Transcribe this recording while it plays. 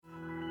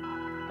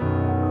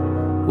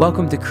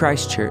Welcome to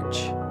Christ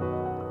Church.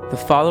 The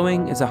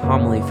following is a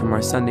homily from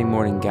our Sunday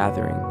morning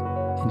gathering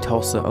in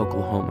Tulsa,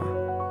 Oklahoma.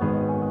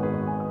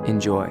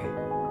 Enjoy.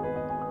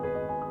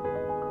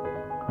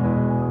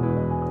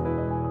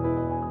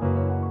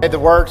 May the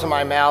words of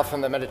my mouth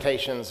and the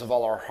meditations of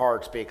all our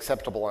hearts be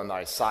acceptable in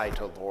thy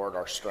sight, O Lord,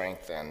 our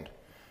strength and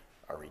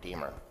our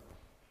Redeemer.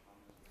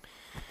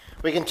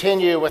 We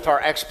continue with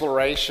our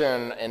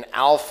exploration in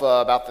Alpha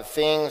about the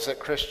things that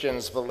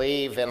Christians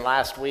believe. And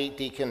last week,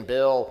 Deacon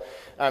Bill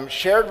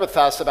shared with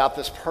us about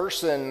this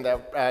person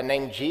that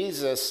named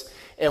Jesus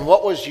and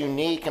what was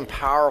unique and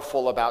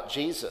powerful about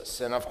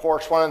Jesus. And of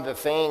course, one of the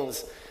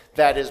things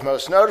that is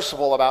most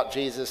noticeable about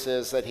Jesus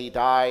is that he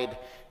died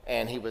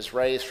and he was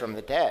raised from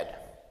the dead.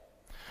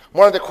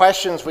 One of the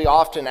questions we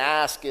often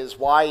ask is,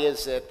 why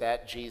is it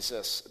that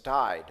Jesus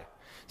died?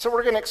 So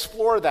we're going to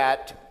explore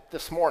that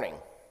this morning.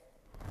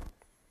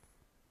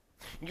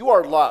 You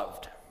are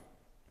loved.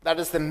 That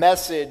is the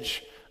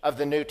message of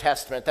the New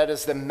Testament. That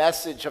is the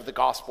message of the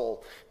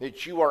gospel,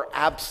 that you are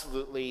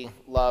absolutely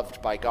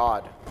loved by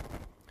God.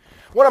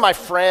 One of my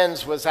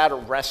friends was at a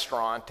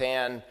restaurant,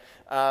 and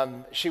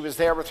she was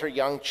there with her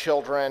young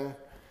children.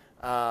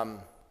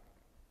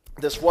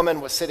 This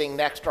woman was sitting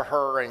next to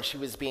her, and she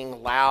was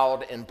being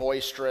loud and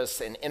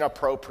boisterous and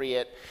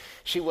inappropriate.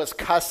 She was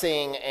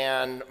cussing,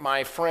 and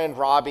my friend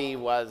Robbie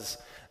was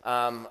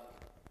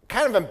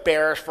kind of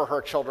embarrassed for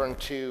her children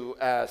to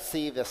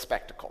see this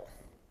spectacle.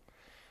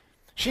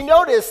 She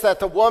noticed that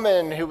the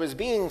woman who was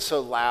being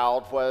so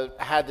loud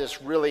had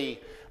this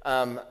really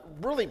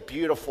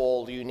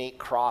beautiful, unique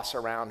cross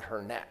around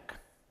her neck.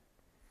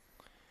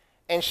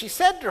 And she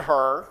said to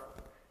her,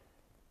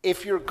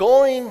 "If you're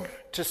going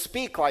to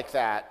speak like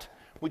that,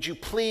 would you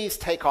please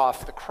take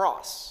off the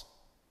cross?"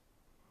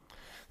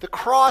 The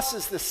cross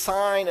is the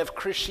sign of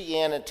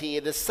Christianity.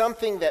 It is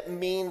something that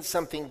means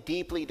something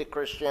deeply to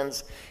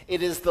Christians.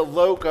 It is the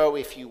logo,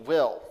 if you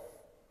will.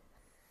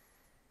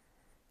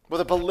 Well,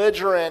 the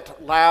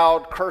belligerent,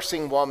 loud,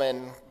 cursing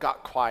woman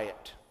got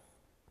quiet.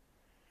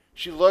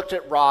 She looked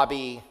at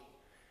Robbie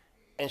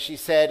and she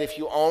said, "If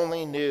you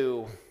only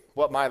knew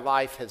what my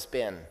life has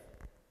been."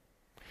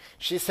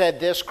 She said,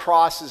 "This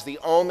cross is the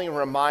only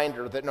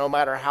reminder that no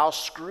matter how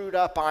screwed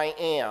up I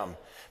am,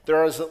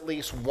 there is at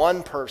least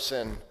one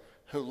person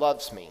who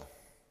loves me."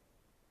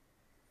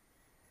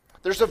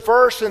 There's a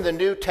verse in the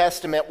New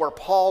Testament where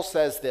Paul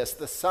says this: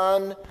 "The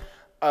Son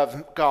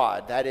of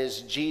God," that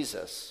is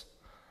Jesus,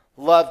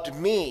 "loved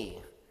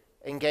me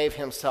and gave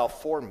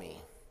himself for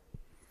me."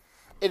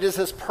 It is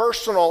as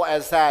personal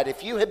as that.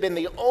 If you had been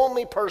the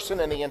only person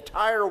in the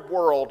entire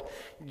world,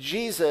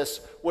 Jesus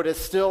would have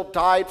still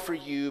died for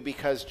you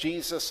because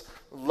Jesus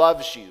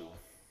loves you.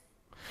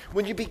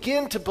 When you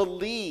begin to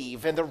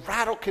believe in the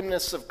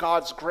radicalness of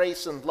God's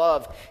grace and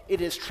love,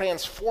 it is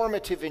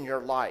transformative in your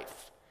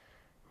life.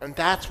 And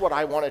that's what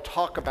I want to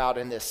talk about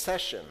in this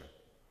session.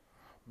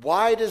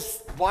 Why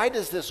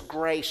does this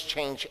grace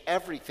change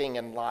everything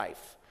in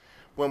life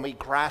when we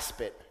grasp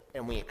it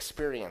and we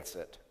experience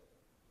it?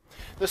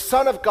 The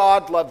Son of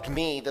God loved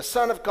me. The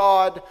Son of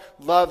God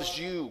loves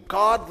you.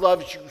 God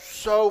loves you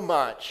so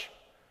much.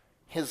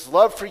 His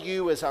love for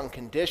you is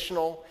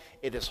unconditional.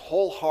 It is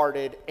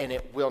wholehearted, and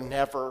it will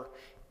never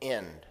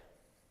end.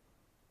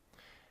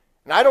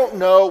 And I don't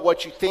know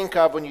what you think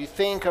of when you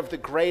think of the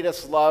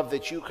greatest love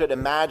that you could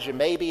imagine.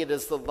 Maybe it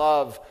is the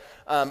love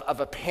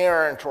of a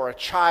parent or a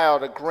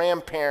child, a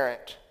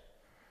grandparent.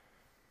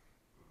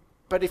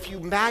 But if you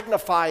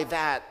magnify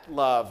that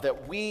love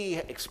that we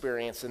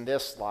experience in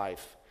this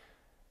life,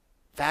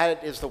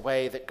 that is the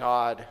way that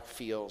God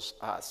feels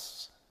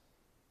us.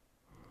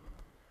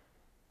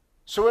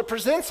 So it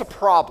presents a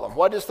problem.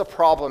 What is the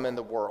problem in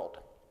the world?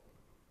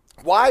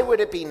 Why would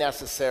it be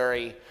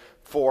necessary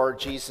for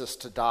Jesus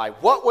to die?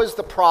 What was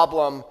the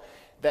problem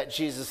that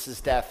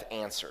Jesus' death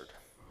answered?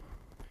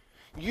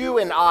 You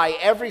and I,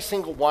 every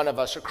single one of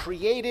us, are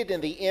created in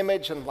the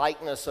image and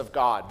likeness of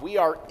God. We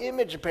are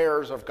image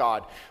bearers of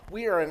God.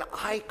 We are an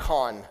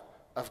icon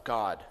of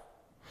God.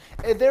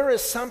 And there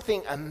is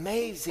something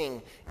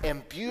amazing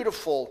and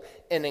beautiful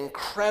and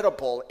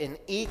incredible in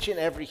each and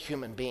every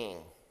human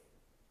being.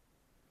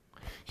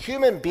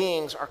 Human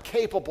beings are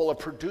capable of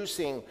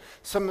producing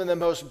some of the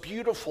most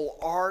beautiful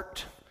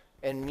art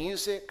and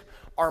music.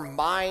 Our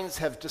minds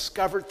have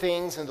discovered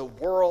things in the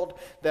world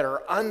that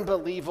are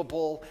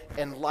unbelievable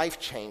and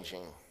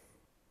life-changing.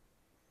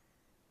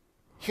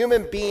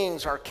 Human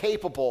beings are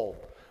capable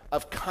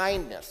of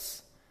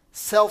kindness,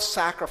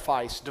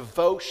 self-sacrifice,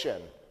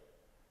 devotion.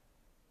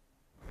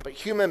 But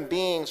human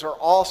beings are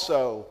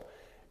also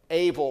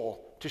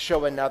able to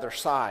show another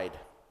side.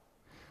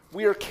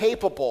 We are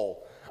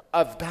capable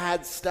of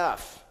bad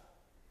stuff.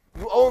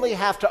 You only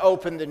have to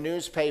open the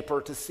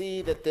newspaper to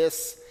see that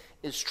this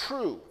is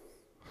true.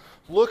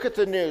 Look at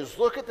the news.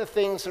 Look at the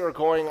things that are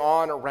going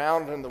on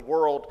around in the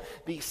world.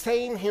 These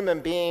same human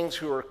beings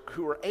who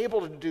are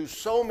able to do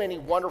so many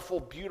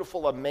wonderful,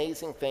 beautiful,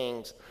 amazing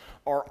things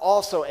are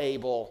also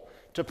able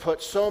to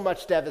put so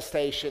much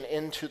devastation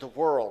into the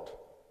world.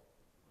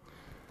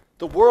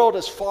 The world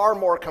is far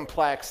more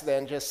complex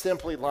than just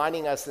simply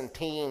lining us in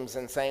teams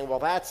and saying, well,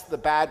 that's the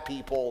bad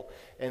people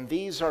and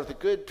these are the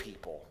good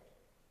people.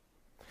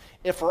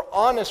 If we're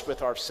honest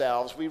with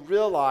ourselves, we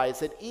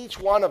realize that each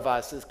one of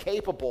us is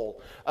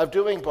capable of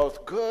doing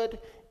both good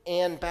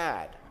and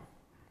bad.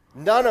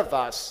 None of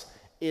us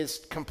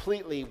is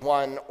completely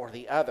one or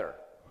the other.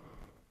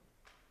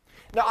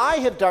 Now, I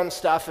have done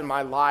stuff in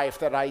my life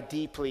that I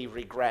deeply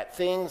regret,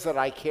 things that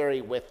I carry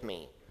with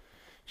me.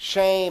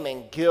 Shame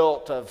and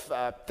guilt of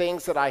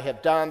things that I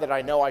have done that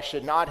I know I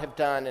should not have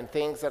done, and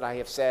things that I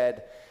have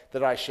said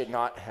that I should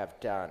not have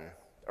done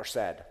or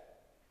said.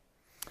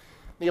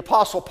 The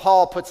Apostle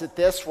Paul puts it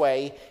this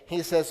way.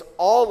 He says,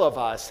 all of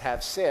us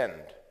have sinned.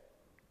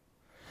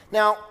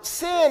 Now,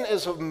 sin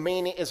is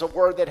a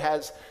word that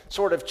has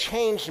sort of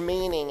changed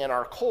meaning in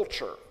our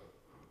culture.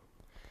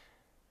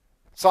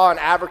 Saw an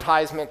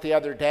advertisement the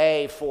other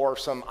day for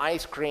some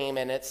ice cream,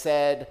 and it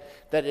said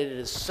that it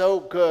is so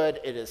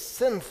good it is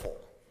sinful.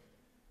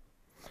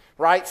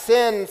 Right?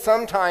 Sin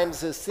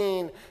sometimes is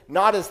seen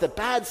not as the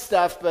bad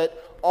stuff,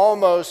 but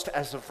almost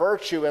as a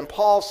virtue. And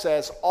Paul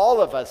says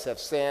all of us have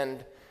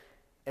sinned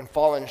and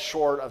fallen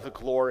short of the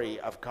glory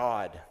of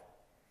God.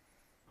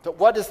 But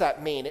what does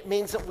that mean? It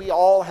means that we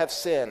all have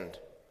sinned.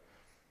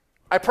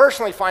 I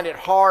personally find it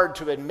hard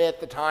to admit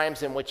the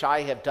times in which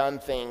I have done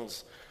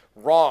things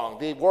wrong.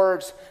 The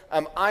words,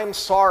 I'm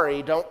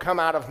sorry, don't come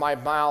out of my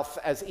mouth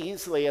as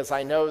easily as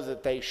I know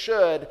that they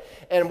should.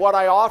 And what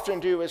I often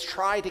do is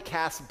try to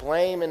cast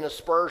blame and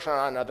aspersion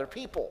on other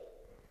people.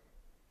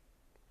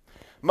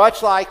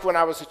 Much like when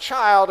I was a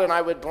child and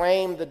I would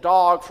blame the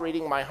dog for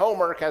eating my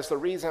homework as the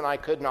reason I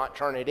could not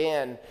turn it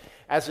in.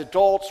 As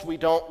adults, we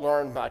don't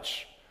learn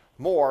much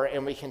more,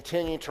 and we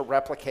continue to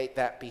replicate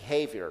that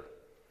behavior.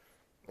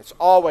 It's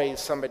always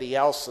somebody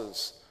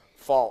else's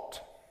fault.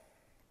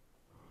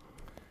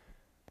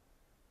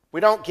 We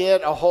don't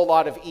get a whole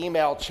lot of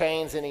email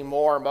chains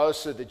anymore.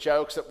 Most of the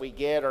jokes that we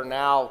get are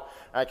now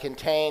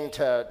contained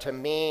to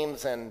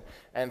memes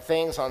and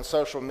things on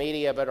social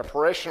media, but a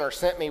parishioner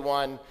sent me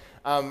one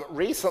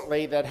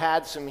recently that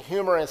had some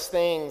humorous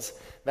things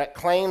that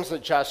claims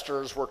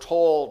adjusters were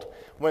told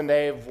when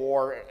they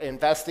were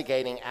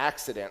investigating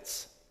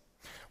accidents.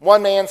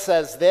 One man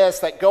says this,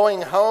 that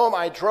going home,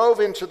 I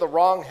drove into the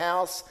wrong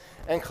house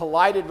and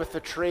collided with the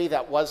tree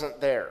that wasn't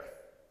there.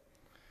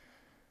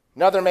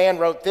 Another man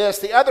wrote this,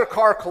 the other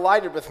car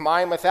collided with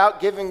mine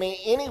without giving me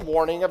any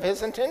warning of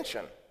his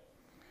intention.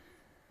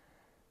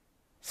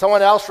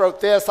 Someone else wrote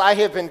this, I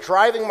have been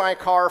driving my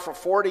car for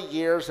 40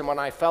 years, and when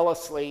I fell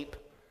asleep,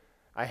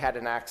 I had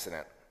an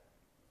accident.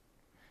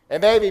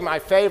 And maybe my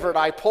favorite,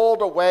 I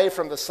pulled away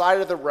from the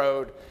side of the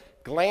road,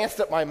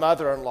 glanced at my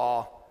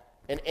mother-in-law,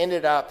 and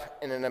ended up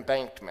in an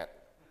embankment.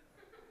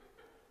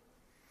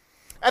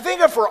 I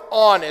think if we're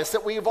honest,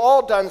 that we've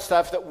all done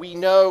stuff that we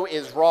know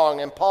is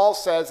wrong. And Paul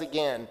says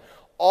again,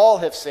 all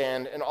have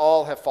sinned and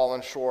all have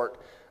fallen short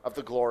of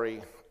the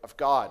glory of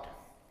God.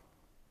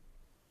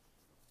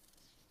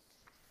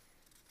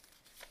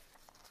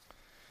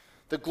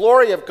 The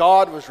glory of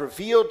God was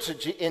revealed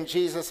in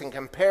Jesus, and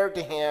compared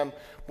to him,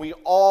 we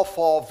all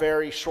fall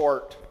very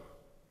short.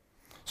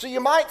 So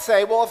you might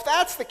say, well, if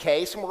that's the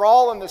case and we're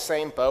all in the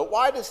same boat,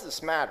 why does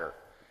this matter?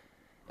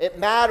 It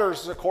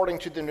matters according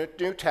to the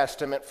New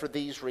Testament for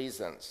these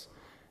reasons.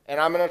 And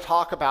I'm going to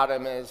talk about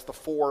them as the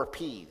 4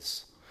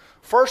 P's.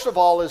 First of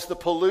all is the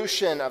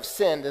pollution of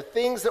sin, the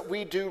things that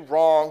we do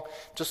wrong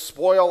to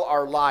spoil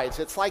our lives.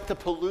 It's like the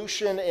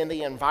pollution in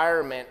the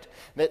environment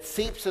that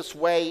seeps its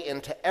way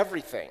into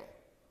everything.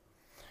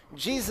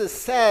 Jesus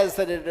says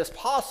that it is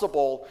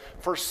possible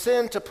for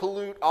sin to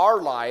pollute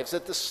our lives,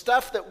 that the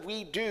stuff that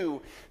we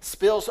do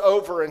spills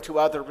over into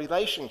other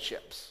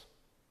relationships.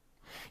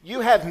 You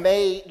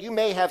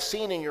may have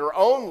seen in your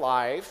own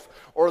life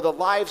or the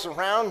lives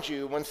around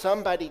you when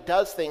somebody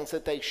does things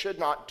that they should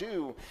not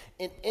do,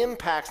 it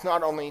impacts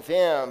not only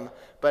them,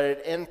 but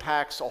it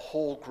impacts a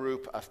whole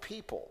group of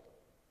people.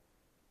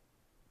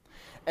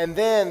 And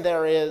then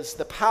there is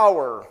the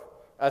power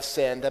of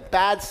sin, the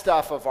bad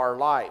stuff of our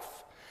life.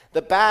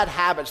 The bad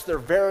habits, they're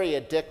very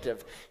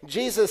addictive.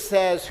 Jesus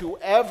says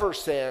whoever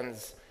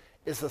sins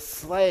is a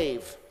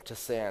slave to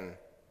sin.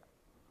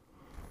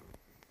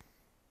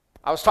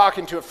 I was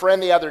talking to a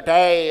friend the other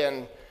day,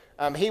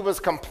 and he was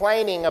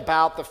complaining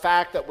about the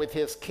fact that with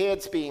his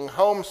kids being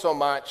home so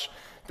much,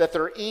 that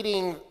they're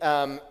eating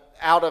out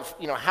of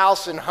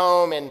house and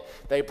home, and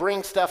they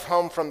bring stuff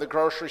home from the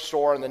grocery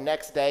store, and the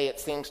next day it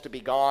seems to be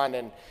gone.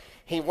 And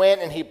he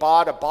went and he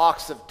bought a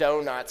box of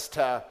donuts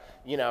to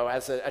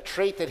as a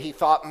treat that he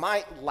thought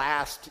might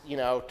last,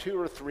 2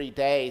 or 3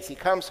 days. He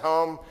comes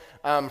home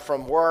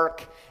from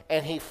work,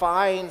 and he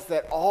finds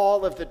that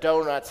all of the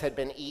donuts had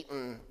been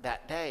eaten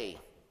that day.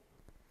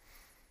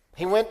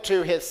 He went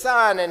to his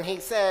son, and he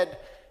said,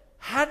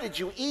 how did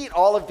you eat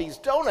all of these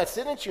donuts?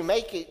 Didn't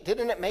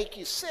it make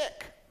you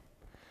sick?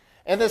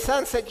 And the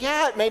son said,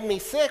 yeah, it made me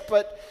sick,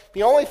 but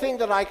the only thing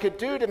that I could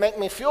do to make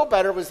me feel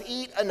better was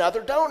eat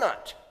another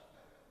donut.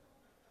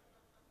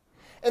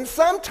 And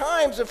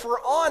sometimes, if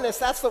we're honest,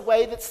 that's the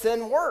way that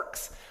sin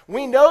works.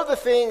 We know the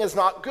thing is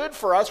not good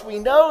for us. We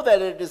know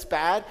that it is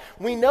bad.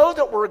 We know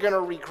that we're going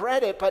to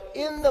regret it. But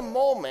in the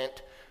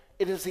moment,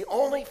 it is the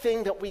only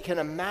thing that we can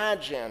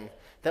imagine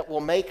that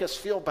will make us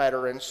feel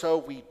better, and so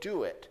we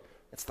do it.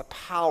 It's the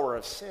power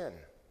of sin.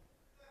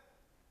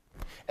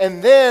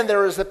 And then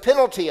there is the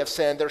penalty of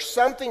sin. There's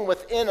something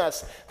within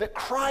us that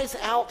cries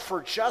out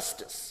for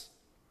justice.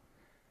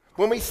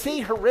 When we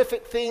see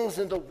horrific things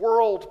in the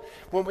world,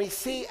 when we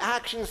see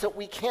actions that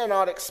we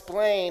cannot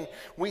explain,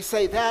 we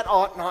say that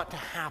ought not to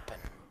happen.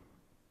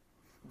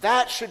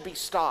 That should be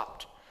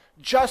stopped.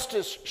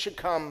 Justice should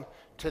come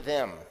to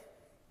them.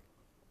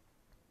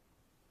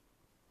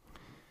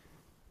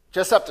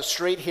 Just up the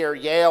street here,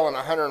 Yale and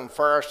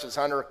 101st is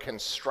under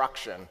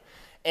construction.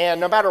 And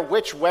no matter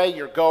which way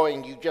you're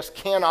going, you just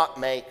cannot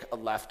make a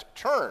left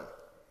turn.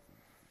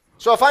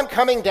 So if I'm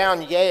coming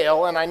down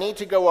Yale and I need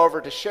to go over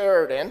to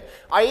Sheridan,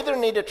 I either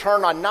need to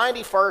turn on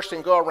 91st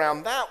and go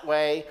around that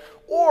way,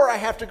 or I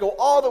have to go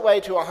all the way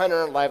to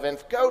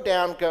 111th, go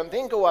down,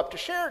 then go up to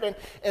Sheridan.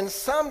 And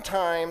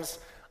sometimes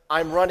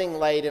I'm running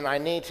late and I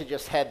need to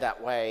just head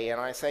that way.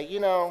 And I say,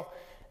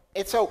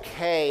 it's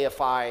okay if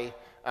I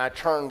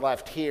turn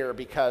left here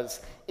because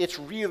it's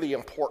really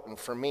important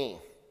for me.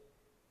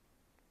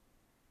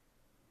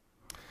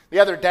 The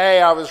other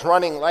day I was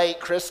running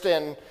late.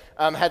 Kristen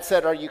had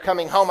said, "Are you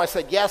coming home?" I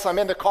said, "Yes, I'm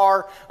in the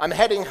car. I'm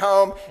heading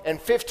home." And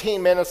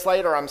 15 minutes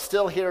later, I'm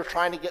still here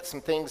trying to get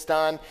some things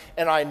done,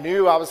 and I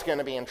knew I was going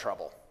to be in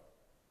trouble.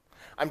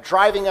 I'm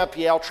driving up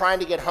Yale, trying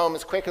to get home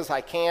as quick as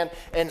I can,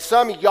 and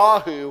some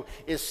yahoo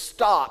is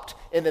stopped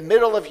in the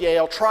middle of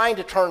Yale trying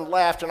to turn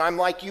left, and I'm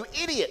like, "You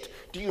idiot,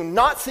 do you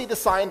not see the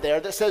sign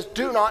there that says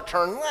do not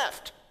turn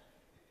left?"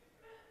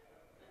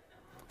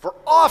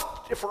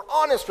 If we're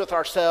honest with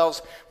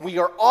ourselves, we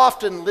are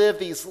often live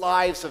these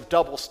lives of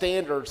double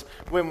standards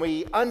when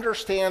we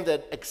understand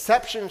that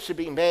exceptions should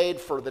be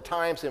made for the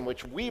times in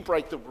which we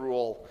break the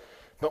rule,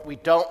 but we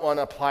don't want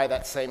to apply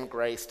that same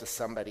grace to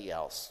somebody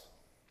else.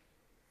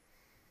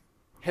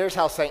 Here's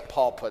how St.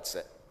 Paul puts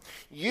it.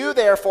 "You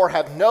therefore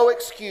have no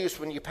excuse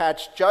when you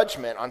pass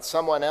judgment on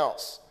someone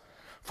else.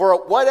 For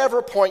at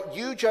whatever point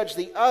you judge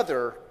the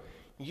other,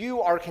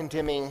 you are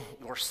condemning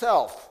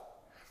yourself,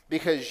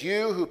 because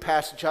you who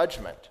pass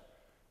judgment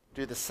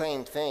do the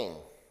same thing."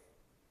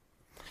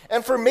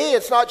 And for me,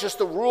 it's not just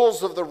the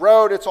rules of the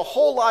road, it's a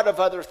whole lot of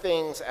other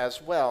things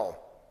as well.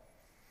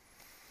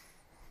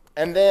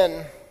 And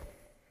then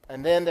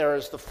there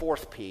is the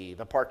fourth P,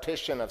 the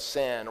partition of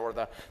sin, or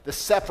the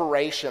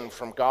separation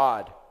from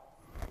God.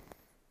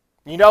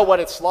 You know what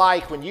it's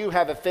like when you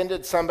have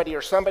offended somebody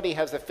or somebody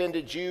has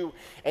offended you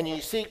and you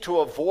seek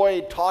to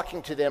avoid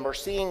talking to them or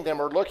seeing them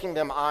or looking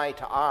them eye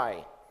to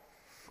eye.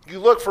 You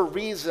look for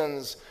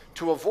reasons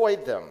to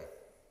avoid them.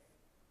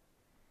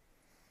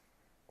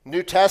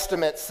 New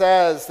Testament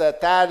says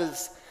that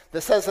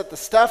the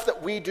stuff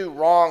that we do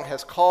wrong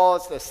has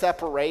caused a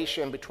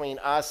separation between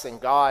us and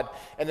God,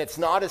 and it's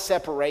not a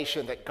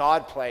separation that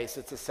God placed,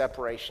 it's a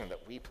separation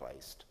that we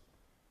placed.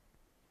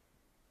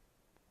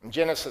 In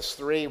Genesis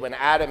 3, when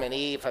Adam and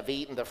Eve have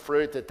eaten the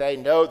fruit that they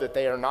know that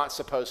they are not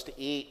supposed to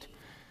eat,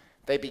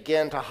 they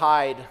begin to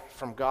hide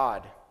from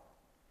God.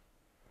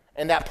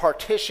 And that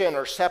partition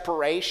or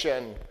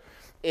separation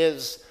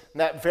is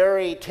that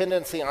very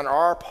tendency on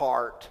our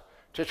part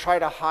to try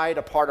to hide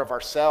a part of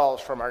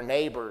ourselves from our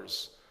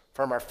neighbors,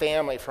 from our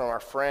family, from our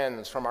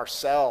friends, from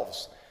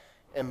ourselves.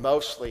 And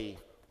mostly,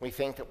 we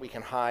think that we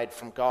can hide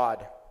from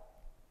God.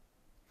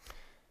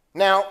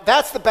 Now,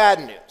 that's the bad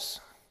news.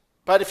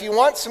 But if you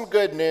want some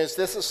good news,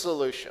 this is a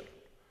solution.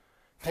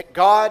 That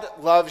God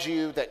loves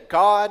you, that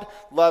God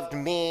loved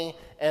me,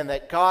 and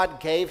that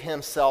God gave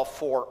himself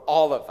for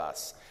all of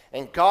us.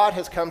 And God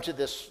has come to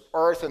this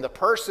earth in the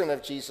person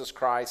of Jesus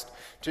Christ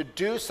to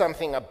do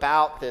something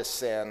about this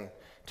sin,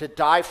 to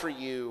die for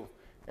you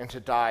and to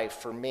die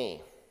for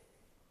me.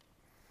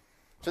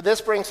 So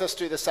this brings us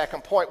to the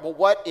second point. Well,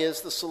 what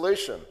is the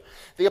solution?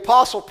 The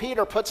Apostle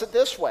Peter puts it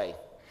this way.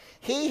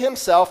 He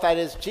himself, that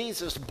is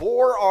Jesus,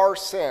 bore our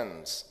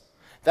sins.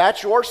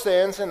 That's your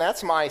sins and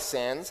that's my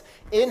sins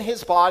in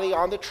his body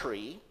on the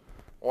tree,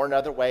 or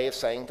another way of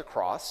saying the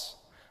cross.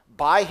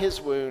 By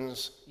his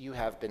wounds you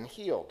have been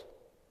healed.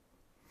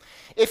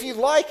 If you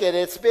like it,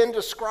 it's been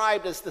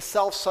described as the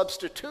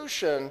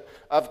self-substitution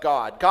of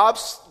God. God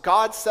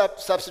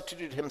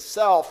substituted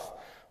himself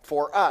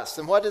for us.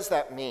 And what does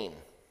that mean?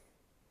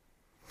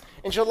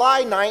 In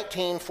July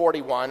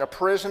 1941, a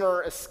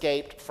prisoner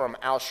escaped from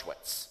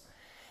Auschwitz.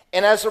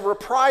 And as a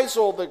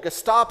reprisal, the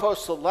Gestapo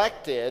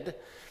selected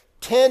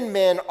 10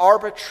 men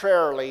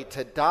arbitrarily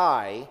to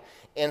die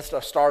in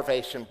a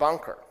starvation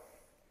bunker.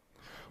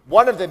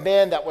 One of the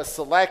men that was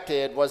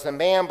selected was a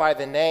man by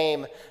the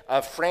name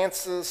of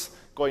Francis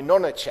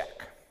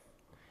Goynonachek.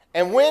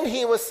 And when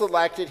he was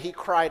selected, he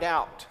cried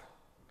out.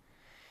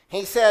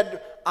 He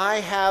said,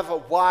 "I have a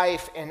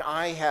wife and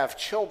I have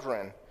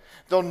children.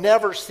 They'll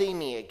never see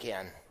me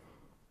again."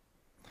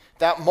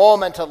 That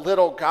moment, a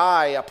little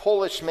guy, a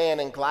Polish man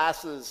in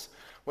glasses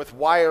with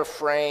wire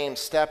frame,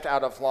 stepped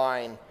out of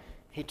line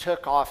he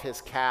took off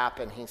his cap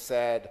and he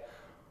said,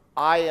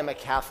 "I am a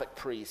Catholic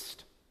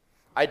priest.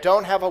 I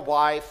don't have a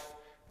wife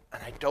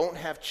and I don't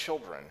have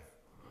children.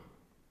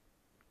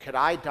 Could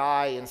I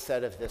die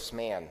instead of this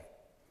man?"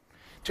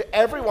 To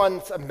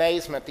everyone's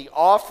amazement, the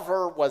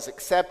offer was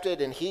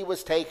accepted and he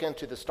was taken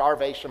to the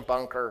starvation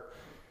bunker.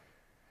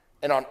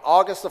 And on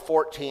August the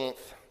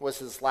 14th,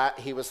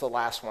 he was the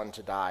last one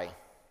to die.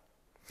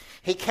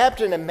 He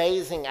kept an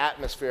amazing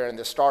atmosphere in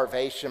the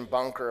starvation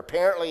bunker.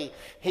 Apparently,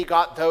 he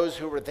got those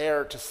who were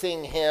there to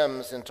sing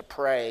hymns and to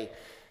pray.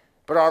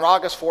 But on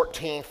August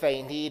 14th,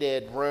 they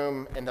needed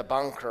room in the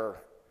bunker,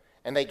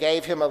 and they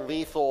gave him a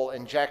lethal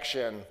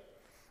injection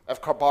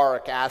of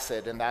carbolic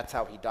acid, and that's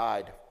how he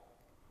died.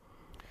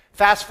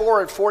 Fast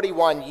forward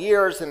 41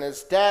 years, and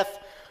his death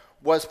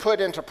was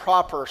put into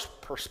proper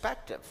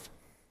perspective.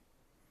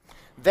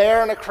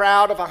 There in a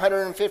crowd of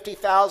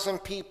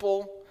 150,000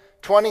 people,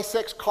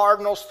 26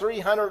 cardinals,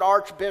 300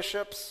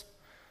 archbishops,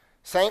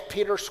 St.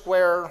 Peter's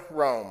Square,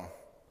 Rome.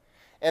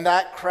 And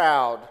that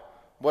crowd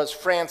was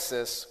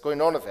Francis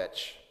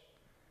Wojnowicz.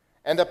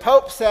 And the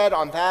Pope said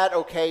on that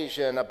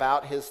occasion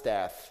about his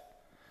death,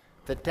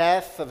 the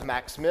death of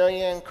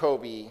Maximilian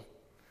Kolbe,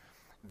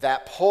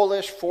 that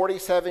Polish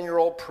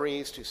 47-year-old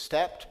priest who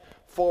stepped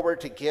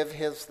forward to give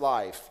his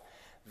life,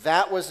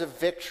 that was a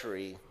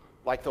victory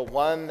like the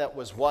one that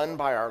was won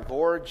by our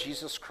Lord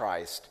Jesus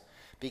Christ,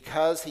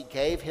 because he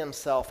gave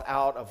himself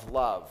out of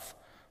love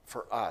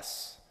for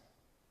us.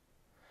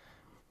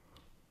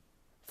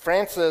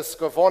 Francis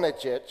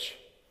Wojnowicz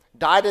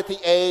died at the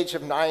age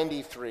of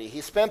 93. He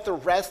spent the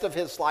rest of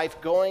his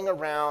life going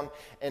around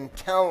and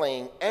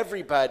telling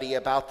everybody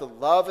about the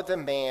love of the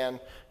man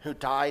who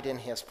died in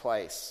his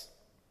place.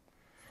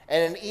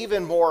 And in an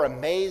even more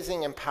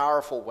amazing and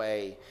powerful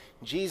way,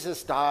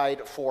 Jesus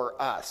died for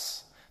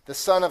us. The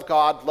Son of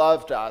God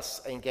loved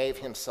us and gave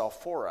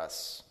himself for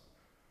us.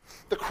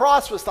 The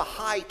cross was the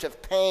height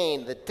of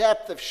pain, the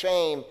depth of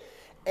shame,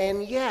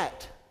 and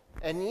yet,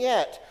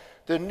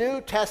 the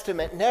New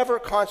Testament never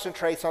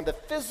concentrates on the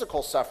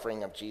physical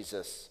suffering of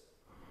Jesus.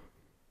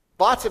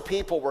 Lots of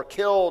people were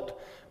killed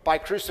by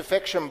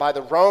crucifixion by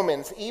the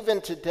Romans.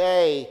 Even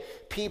today,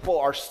 people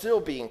are still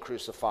being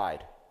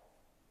crucified.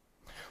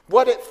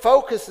 What it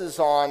focuses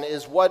on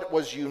is what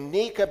was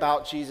unique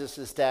about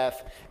Jesus'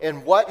 death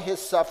and what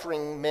his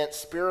suffering meant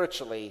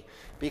spiritually,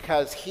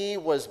 because he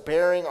was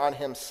bearing on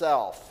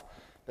himself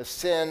the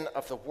sin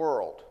of the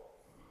world.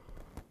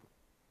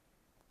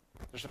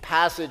 There's a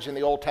passage in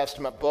the Old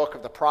Testament book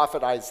of the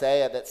prophet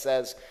Isaiah that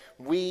says,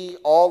 "We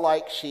all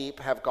like sheep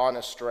have gone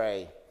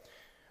astray.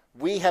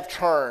 We have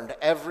turned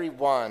every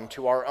one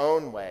to our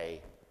own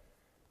way,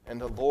 and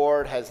the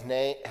Lord has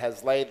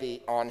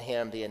laid on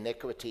him the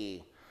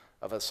iniquity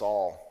of us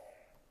all."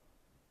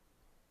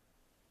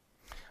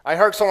 I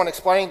heard someone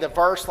explaining the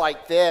verse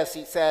like this.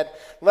 He said,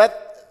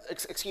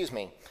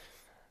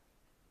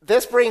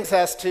 this brings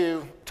us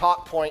to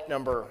talk point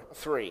number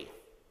 3.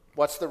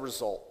 What's the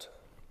result?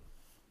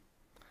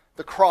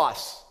 The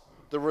cross,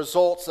 the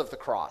results of the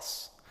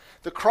cross.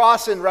 The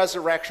cross and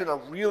resurrection are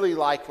really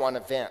like one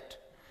event.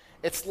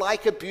 It's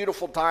like a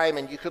beautiful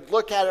diamond. You could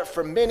look at it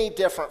from many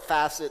different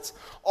facets,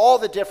 all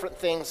the different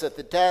things that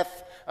the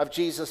death of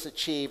Jesus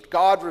achieved.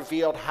 God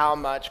revealed how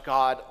much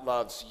God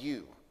loves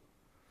you.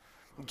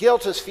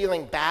 Guilt is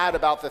feeling bad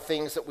about the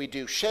things that we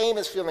do. Shame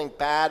is feeling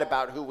bad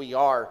about who we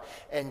are.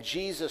 And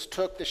Jesus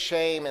took the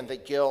shame and the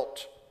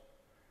guilt.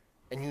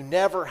 And you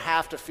never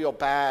have to feel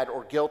bad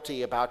or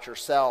guilty about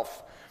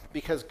yourself,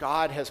 because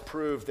God has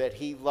proved that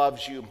he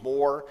loves you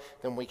more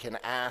than we can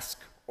ask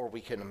or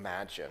we can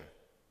imagine.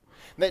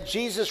 That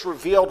Jesus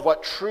revealed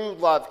what true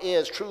love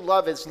is. True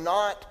love is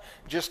not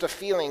just a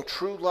feeling.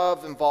 True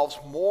love involves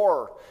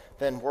more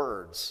than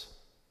words.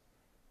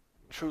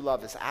 True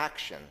love is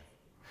action.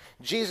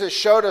 Jesus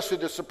showed us through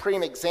the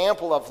supreme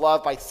example of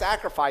love by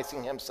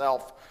sacrificing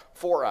himself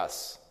for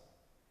us.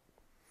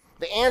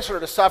 The answer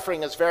to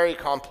suffering is very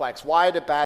complex. Why do bad